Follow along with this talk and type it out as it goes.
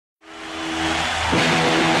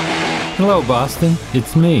Hello, Boston.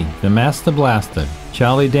 It's me, the Master Blaster,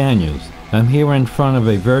 Charlie Daniels. I'm here in front of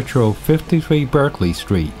a virtual 53 Berkeley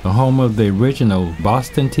Street, the home of the original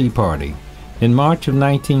Boston Tea Party. In March of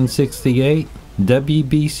 1968,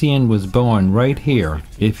 WBCN was born right here.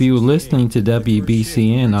 If you were listening to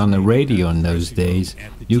WBCN on the radio in those days,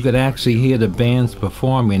 you could actually hear the bands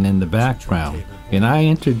performing in the background. And I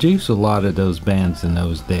introduced a lot of those bands in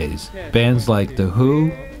those days. Bands like The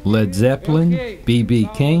Who, Led Zeppelin, B.B.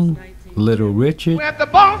 King, Little Richard. We're at the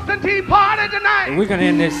Boston Tea Party tonight. And we're going to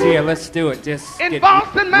end this here. Let's do it. Just in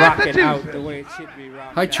Boston, Massachusetts. Out the way it should be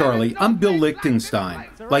rocking. Hi, Charlie. I'm Bill Lichtenstein.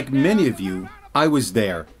 Like many of you, I was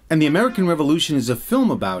there. And The American Revolution is a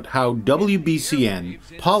film about how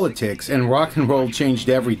WBCN, politics, and rock and roll changed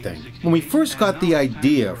everything. When we first got the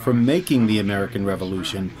idea for making The American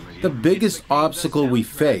Revolution, the biggest obstacle we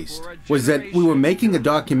faced was that we were making a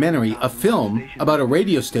documentary, a film, about a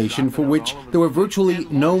radio station for which there were virtually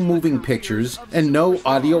no moving pictures and no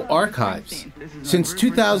audio archives. Since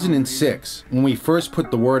 2006, when we first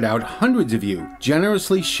put the word out, hundreds of you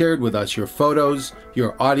generously shared with us your photos,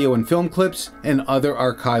 your audio and film clips, and other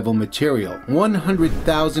archival material,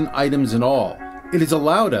 100,000 items in all. It has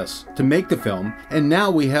allowed us to make the film, and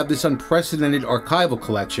now we have this unprecedented archival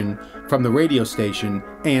collection from the radio station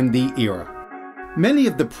and the era. Many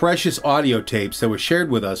of the precious audio tapes that were shared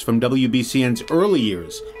with us from WBCN's early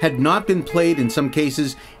years had not been played in some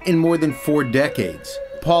cases in more than 4 decades.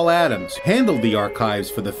 Paul Adams handled the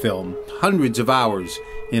archives for the film, hundreds of hours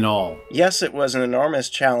in all. Yes, it was an enormous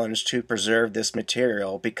challenge to preserve this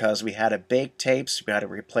material because we had to bake tapes, we had to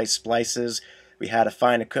replace splices, we had to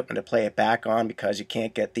find equipment to play it back on because you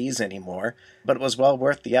can't get these anymore. But it was well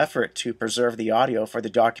worth the effort to preserve the audio for the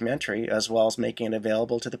documentary as well as making it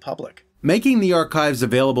available to the public. Making the archives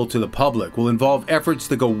available to the public will involve efforts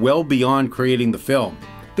that go well beyond creating the film.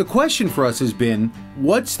 The question for us has been,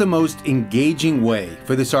 what's the most engaging way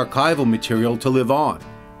for this archival material to live on?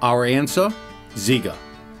 Our answer? Ziga.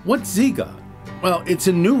 What's Ziga? Well, it's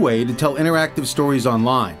a new way to tell interactive stories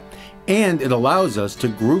online. And it allows us to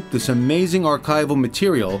group this amazing archival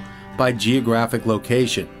material by geographic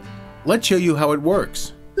location. Let's show you how it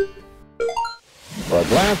works. For a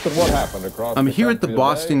glance at what happened across I'm here at the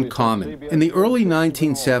Boston Common. In the early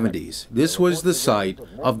 1970s, this was the site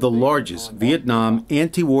of the largest Vietnam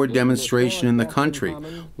anti-war demonstration in the country.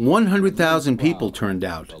 100,000 people turned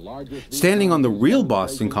out. Standing on the real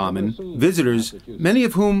Boston Common, visitors, many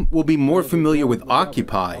of whom will be more familiar with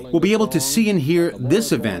Occupy, will be able to see and hear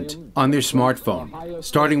this event on their smartphone,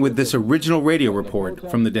 starting with this original radio report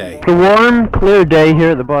from the day. It's a warm, clear day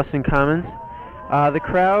here at the Boston Commons. The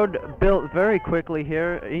crowd built very quickly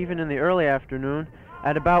here, even in the early afternoon.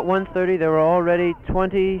 At about 1:30 there were already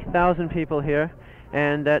 20,000 people here,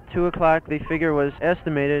 and at 2 o'clock the figure was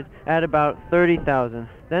estimated at about 30,000.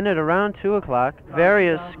 Then at around 2 o'clock,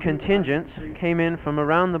 various contingents came in from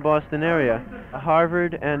around the Boston area.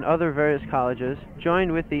 Harvard and other various colleges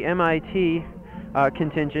joined with the MIT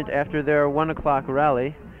contingent after their 1 o'clock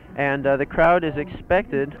rally, and the crowd is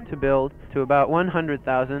expected to build to about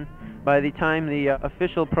 100,000 by the time the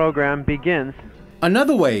official program begins.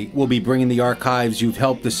 Another way we'll be bringing the archives you've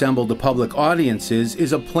helped assemble to public audiences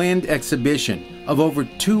is a planned exhibition of over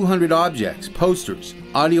 200 objects, posters,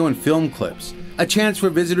 audio and film clips, a chance for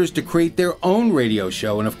visitors to create their own radio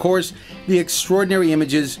show, and of course, the extraordinary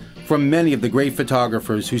images from many of the great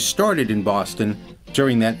photographers who started in Boston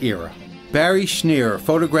during that era. Barry Schneer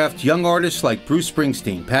photographed young artists like Bruce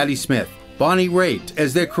Springsteen, Patti Smith, Bonnie Raitt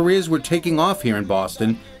as their careers were taking off here in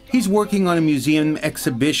Boston. He's working on a museum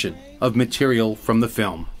exhibition of material from the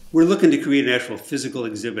film. We're looking to create an actual physical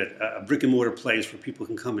exhibit, a brick and mortar place where people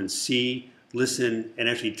can come and see, listen, and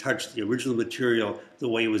actually touch the original material the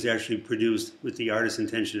way it was actually produced with the artist's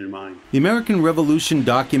intention in mind. The American Revolution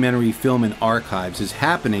documentary film and archives is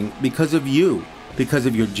happening because of you, because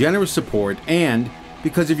of your generous support, and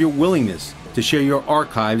because of your willingness to share your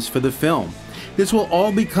archives for the film. This will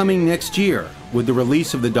all be coming next year with the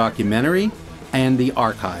release of the documentary and the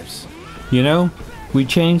archives. You know, we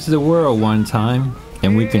changed the world one time,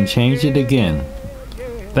 and we can change it again.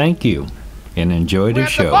 Thank you, and enjoy the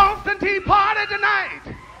show. We're at the Boston Tea Party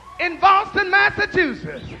tonight in Boston,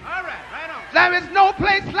 Massachusetts. All right, right on. There is no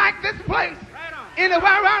place like this place. Right on.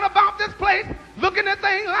 Anywhere around about this place, looking at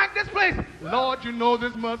things like this place. Lord, you know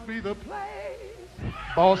this must be the place.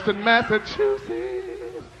 Boston,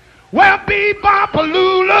 Massachusetts. Well, Bebop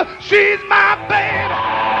Paloola, she's my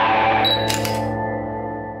baby.